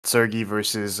Sergie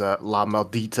versus La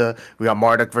Maldita. We got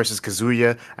Marduk versus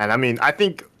Kazuya. And I mean, I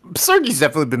think Sergie's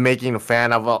definitely been making a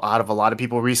fan of out of a lot of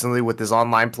people recently with his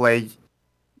online play.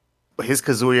 His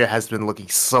Kazuya has been looking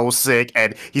so sick,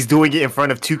 and he's doing it in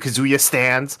front of two Kazuya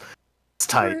stands.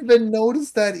 It's I tight. didn't even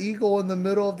notice that eagle in the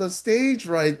middle of the stage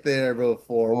right there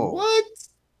before. Oh. What?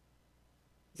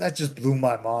 That just blew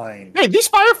my mind. Hey, these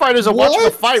firefighters are watching a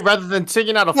What? fight rather than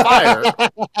taking out a fire.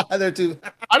 They're too.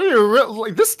 I didn't even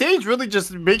like this stage really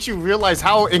just makes you realize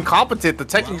how incompetent the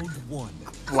technical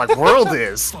world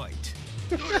is.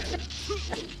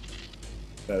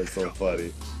 That is so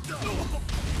funny.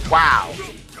 Wow.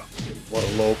 What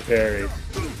a low parry.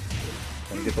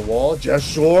 Gonna get the wall, just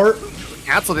short.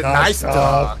 Canceled it. Nice.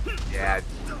 Yeah.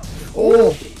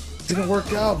 Oh, didn't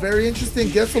work out. Very interesting.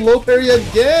 Gets the low parry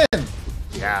again.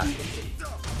 Yeah.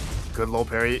 Good low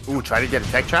parry. Ooh, try to get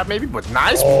a tech trap maybe, but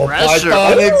nice pressure.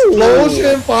 Python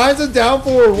explosion finds a down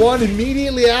forward one.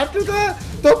 Immediately after that,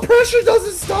 the pressure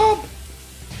doesn't stop.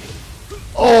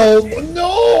 Oh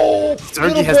no!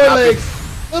 Sergie has not been...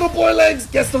 Little boy legs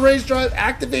gets the rage drive,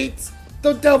 activates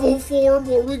the devil form.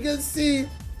 What we gonna see?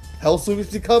 Hell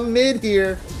sweeps become mid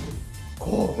here.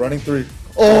 Oh, running three.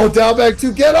 Oh, down back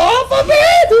two. Get off of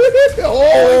it!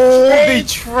 Oh, they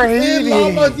traded. In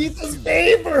La Maldita's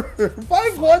favor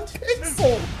by 1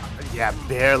 pixel. Yeah,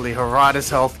 barely. Harada's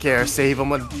healthcare save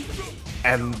him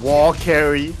and wall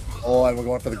carry. Oh, and we're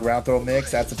going for the ground throw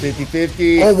mix. That's a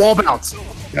 50-50. Oh, wall bounce.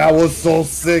 That was so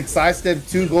sick. Sidestep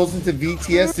 2 goes into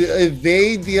VTS to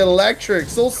evade the electric.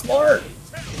 So smart.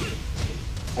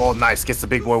 Oh, nice. Gets the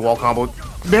big boy wall combo.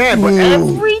 Man, but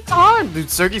every time, dude,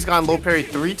 Sergie's gotten low parry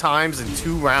 3 times in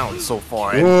 2 rounds so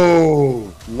far.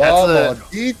 Ooh, La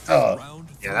Maldita.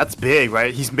 Yeah, that's big,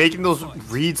 right? He's making those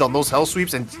reads on those hell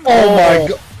sweeps and... Oh my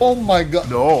god. Oh my god.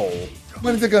 No.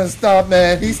 When is it gonna stop,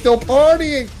 man? He's still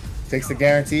partying. Takes the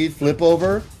guaranteed, flip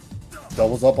over,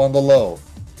 doubles up on the low.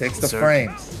 Takes the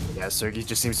frames. Yeah, Sergie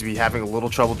just seems to be having a little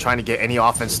trouble trying to get any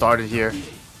offense started here.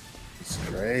 It's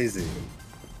crazy.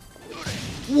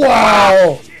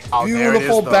 Wow! Oh,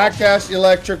 beautiful backdash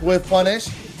electric with punish.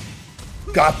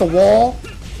 Got the wall.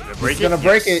 He's gonna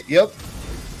break it. Yep.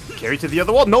 Carry to the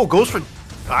other wall. No, goes for...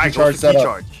 Alright, goes for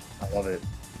T-charge. I love it.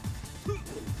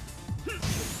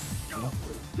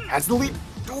 Has the lead.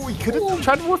 Oh, he could have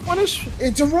tried to work punish.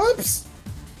 Interrupts.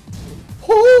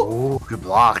 Oh, good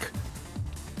block.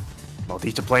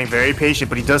 Maldita playing very patient,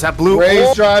 but he does have blue.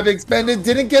 Raise drive expended.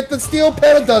 Didn't get the steel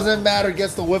pedal. Doesn't matter.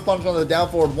 Gets the whip punch on the down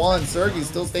forward one. Sergie's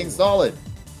still staying solid.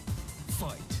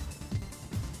 Fight.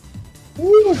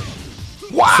 Woo.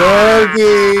 Wow.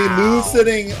 Sergie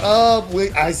loosening up.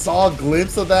 I saw a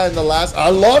glimpse of that in the last. I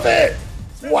love it.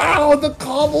 Wow, the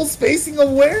combo spacing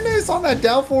awareness on that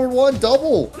down forward one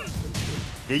double.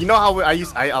 Yeah, you know how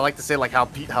I like to say like how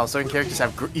certain characters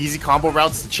have easy combo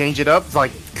routes to change it up. It's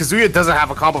like Kazuya doesn't have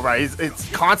a combo route.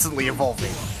 It's constantly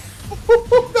evolving.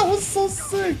 That was so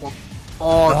sick.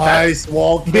 Oh, nice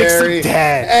wall carry.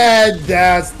 And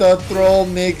that's the throw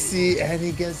mixie, and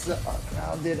he gets the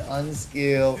ungrounded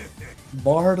unskill.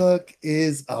 Marduk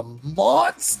is a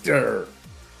monster.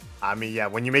 I mean, yeah,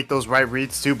 when you make those right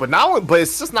reads too, but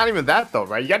it's just not even that though,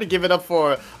 right? You got to give it up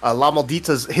for La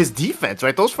Maldita's his defense,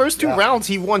 right? Those first 2 rounds,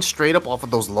 he won straight up off of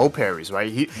those low parries,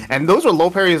 right? And those were low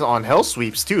parries on hell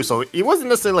sweeps too, so it wasn't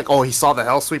necessarily like, oh, he saw the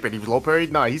hell sweep and he low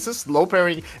parried. No, he's just low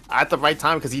parrying at the right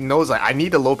time because he knows like I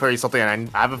need to low parry something, and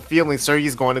I have a feeling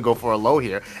Sergie's going to go for a low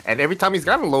here, and every time he's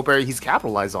gotten a low parry, he's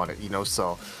capitalized on it, you know.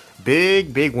 So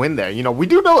big win there. You know,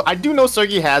 I do know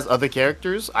Sergie has other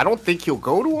characters. I don't think he'll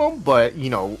go to them, but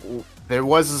you know, there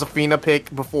was a Zafina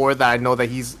pick before that I know that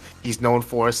he's known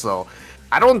for, so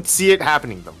I don't see it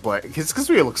happening though. But his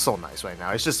Kazuya looks so nice right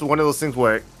now. It's just one of those things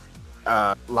where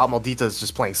La Maldita is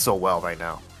just playing so well right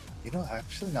now. You know,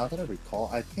 actually, now that I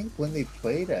recall, I think they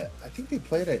played at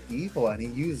Evo and he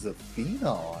used Zafina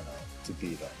on him to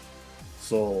beat him.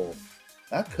 So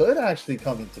that could actually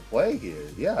come into play here.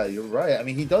 Yeah, you're right. I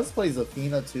mean, he does play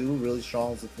Zafina too, really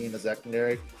strong Zafina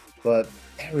secondary, but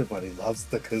everybody loves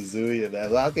the Kazuya,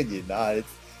 man. How can you not?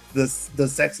 It's the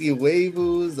sexy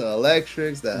waivus, the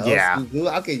electrics, the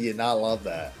hell how can you not love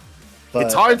that? But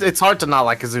it's hard to not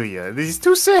like Kazuya. He's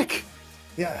too sick.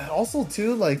 Yeah, also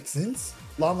too, like, since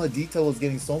La Maldita was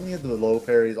getting so many of the low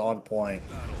parries on point,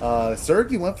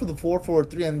 Sergie went for the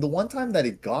 4-4-3, and the one time that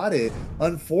he got it,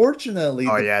 unfortunately,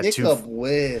 the pickup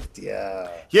whiffed. Yeah,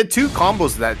 he had 2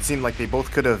 combos that seemed like they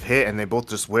both could have hit, and they both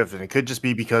just whiffed, and it could just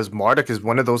be because Marduk is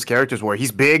one of those characters where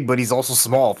he's big, but he's also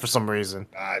small for some reason.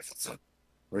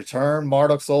 Return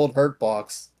Marduk's old hurt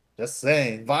box. Just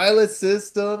saying. Violet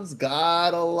Systems,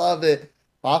 gotta love it.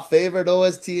 My favorite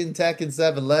OST in Tekken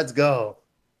 7. Let's go.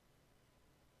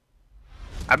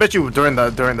 I bet you during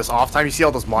this off time, you see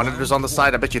all those monitors on the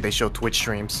side. I bet you they show Twitch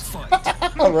streams.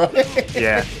 Right?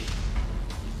 Yeah.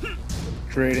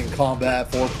 Creating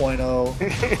Combat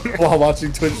 4.0 while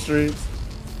watching Twitch streams.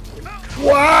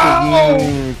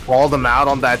 Wow! Called him out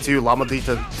on that too.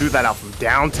 Maldita threw that out from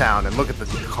downtown, and look at the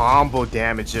combo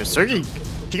damage there. Sergie,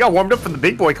 he got warmed up for the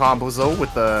big boy combos though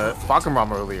with the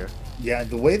Falkenram earlier. Yeah,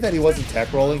 the way that he wasn't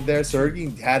tech rolling there,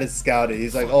 Sergie had it scouted.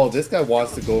 He's like, oh, this guy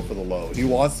wants to go for the low. He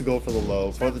wants to go for the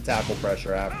low for the tackle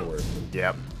pressure afterward.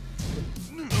 Yep.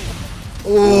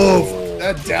 Ooh,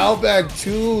 that down bag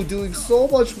too, doing so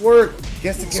much work.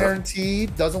 Gets the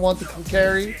guaranteed, doesn't want to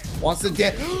carry, wants to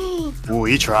get. Ooh,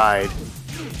 he tried.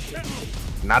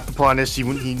 Not the punish he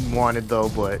wanted though,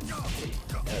 but.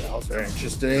 Yeah, that was very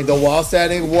interesting. The wall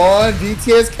standing one,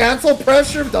 BTS cancel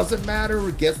pressure, doesn't matter,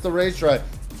 gets the race try.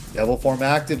 Devil form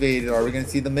activated. Are we gonna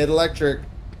see the mid electric?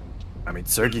 I mean,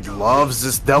 Sergie loves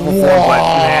this devil form, but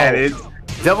man,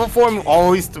 devil form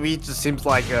always to me just seems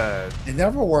like a. It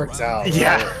never works out. Right?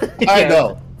 Yeah, I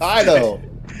know. I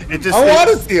want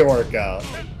to see it work out.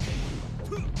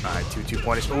 Alright, 2-2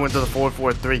 punish. Ooh, into the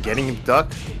 4-4-3, getting him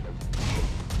duck.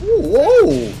 Ooh,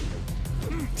 whoa!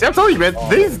 See, I'm telling you, man,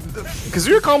 these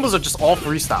Kazuya combos are just all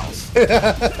freestyles.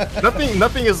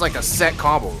 nothing is like a set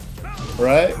combo.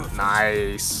 Right?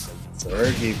 Nice.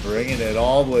 Sergie bringing it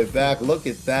all the way back. Look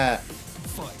at that.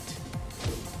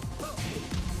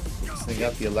 They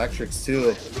got the electrics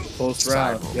too. Close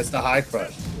round. Gets the high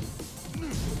crush.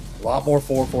 A lot more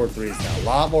 4-4-3s now. A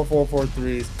lot more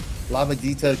 4-4-3s.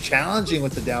 Maldita challenging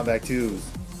with the down back twos.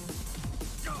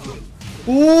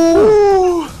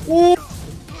 Ooh! Ooh!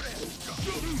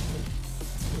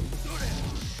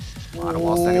 A lot of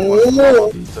wall standing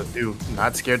one. So, dude,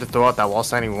 not scared to throw out that wall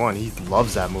standing one. He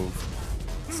loves that move.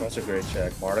 Such a great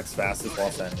check. Marduk's fastest wall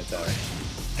standing attack.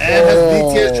 And has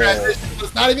BTS transition. So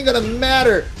it's not even gonna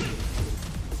matter.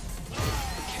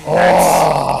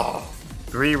 Oh!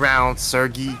 3 rounds,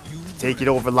 Sergie take it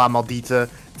over La Maldita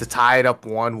to tie it up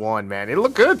 1-1, man. It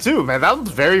looked good too, man. That was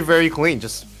very, very clean.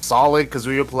 Just solid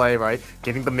Kazuya play, right?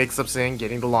 Getting the mix-ups in,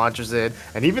 getting the launchers in.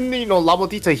 And even, you know, La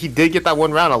Maldita, he did get that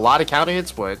 1 round. A lot of counter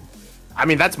hits, but I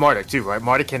mean, that's Marduk too, right?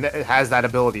 Marduk has that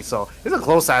ability, so it's a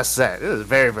close-ass set. It is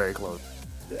very, very close.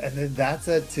 And then that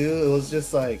set too, it was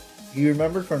just like, he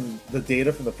remembered from the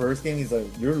data from the first game, he's like,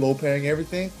 you're low pairing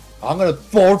everything? I'm gonna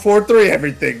 4-4-3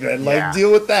 everything, man. Like,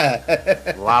 deal with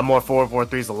that. A lot more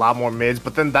 4-4-3s, a lot more mids,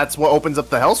 but then that's what opens up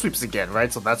the hell sweeps again,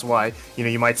 right? So that's why, you know,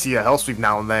 you might see a hell sweep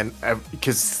now and then,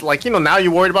 because, like, you know, now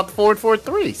you're worried about the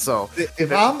 4-4-3. So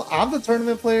if I'm the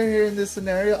tournament player here in this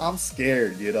scenario, I'm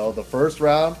scared. You know, the first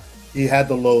round he had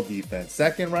the low defense.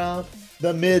 Second round,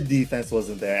 the mid defense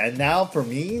wasn't there, and now for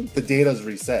me, the data's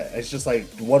reset. It's just like,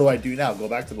 what do I do now? Go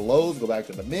back to the lows, go back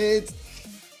to the mids.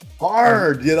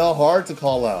 Hard, you know, hard to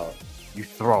call out. You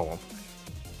throw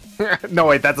them. No,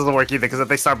 wait, that doesn't work either, because if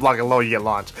they start blocking low, you get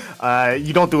launched.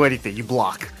 You don't do anything, you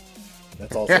block.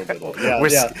 That's also a good one. Yeah,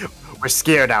 we're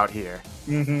scared out here.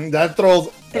 That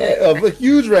throws a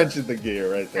huge wrench in the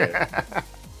gear right there.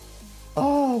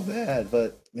 Oh, man,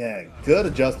 but, man, good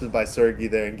adjustment by Sergie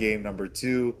there in game number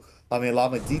 2. I mean,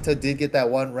 Maldita did get that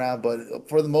 1 round, but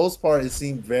for the most part, it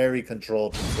seemed very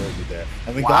controlled from Sergie there.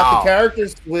 And we got the character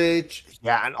switch.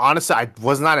 Yeah, and honestly, I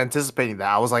was not anticipating that.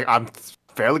 I was like, I'm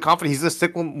fairly confident he's going to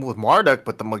stick with Marduk,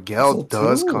 but the Miguel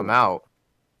does come out.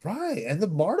 Right, and the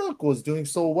Marduk was doing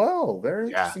so well. Very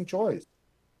interesting choice.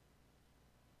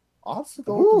 Also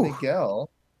go with Miguel.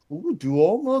 Ooh,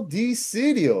 Duomo di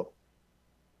Sidio.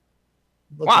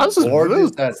 Wow, this is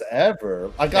gorgeous as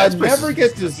ever. Like, I never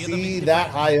get to see that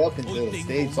high up into the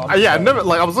stage. So yeah, I never,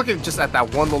 like, I was looking just at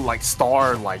that one little, like,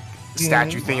 star, like,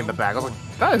 statue thing in the back. I was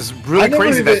like, that is really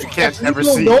crazy that you can't ever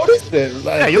see. Notice it.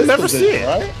 Like, yeah, you'll never see it.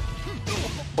 Right?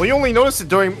 Well, you only notice it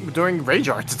during rage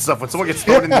arts and stuff when someone gets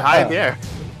thrown in high in the air.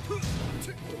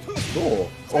 Cool.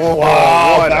 Oh,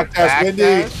 wow, backdash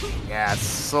windy. Yeah, it's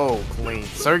so clean.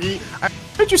 Sergie, I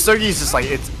bet you Sergie is just like,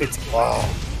 it's wow.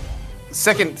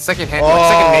 Second hand,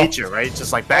 like second nature, right?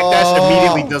 Just like backdash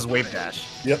immediately does wave dash.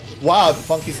 Yep. Wow, the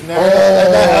funky scenario.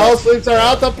 And the hell sweeps are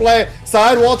out to play.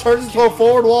 Side wall turns into a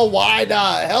forward wall. Why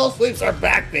not? Hell sweeps are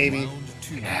back, baby.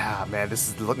 Yeah, man, this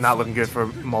is not looking good for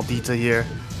Maldita here.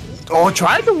 Oh,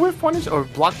 tried to whiff punish or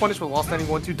block punish with wall standing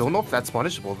 1-2. Don't know if that's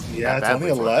punishable. Yeah, it's only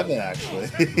 11 actually.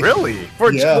 Really?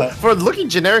 For looking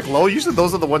generic low, usually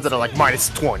those are the ones that are like minus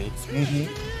 20.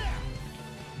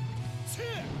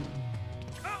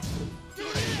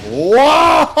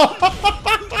 Wow!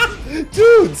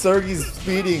 Dude, Sergie's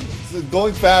speeding,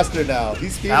 going faster now.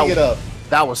 He's speeding it up.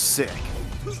 That was sick.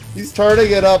 He's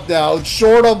turning it up now.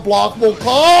 Short unblockable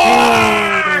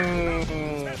call!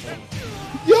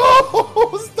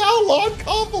 Yo! Style on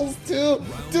call!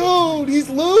 Dude, he's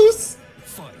loose.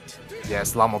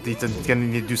 Yes, La Maldita is gonna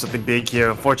need to do something big here.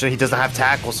 Unfortunately, he doesn't have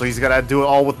tackle, so he's gonna do it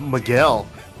all with Miguel.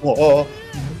 Whoa.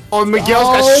 Oh,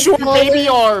 Miguel's got short baby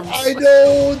arms. I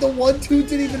know. The 1-2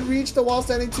 didn't even reach the while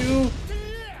standing 2.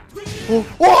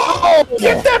 Whoa!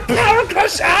 Get that power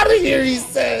crush out of here, he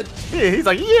said. Yeah, he's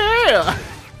like, yeah.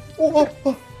 Whoa.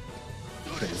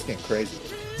 It's getting crazy.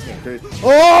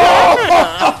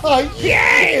 Oh!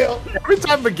 Yeah! Every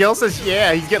time Miguel says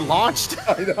yeah, he's getting launched.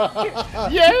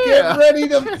 Yeah! Get ready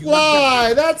to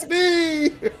fly! That's me!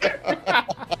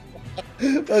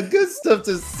 Good stuff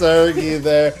to Sergie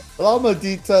there. Well,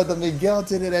 Maldita, the Miguel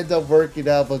didn't end up working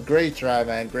out, but great try,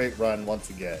 man. Great run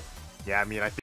once again. Yeah, I mean, I think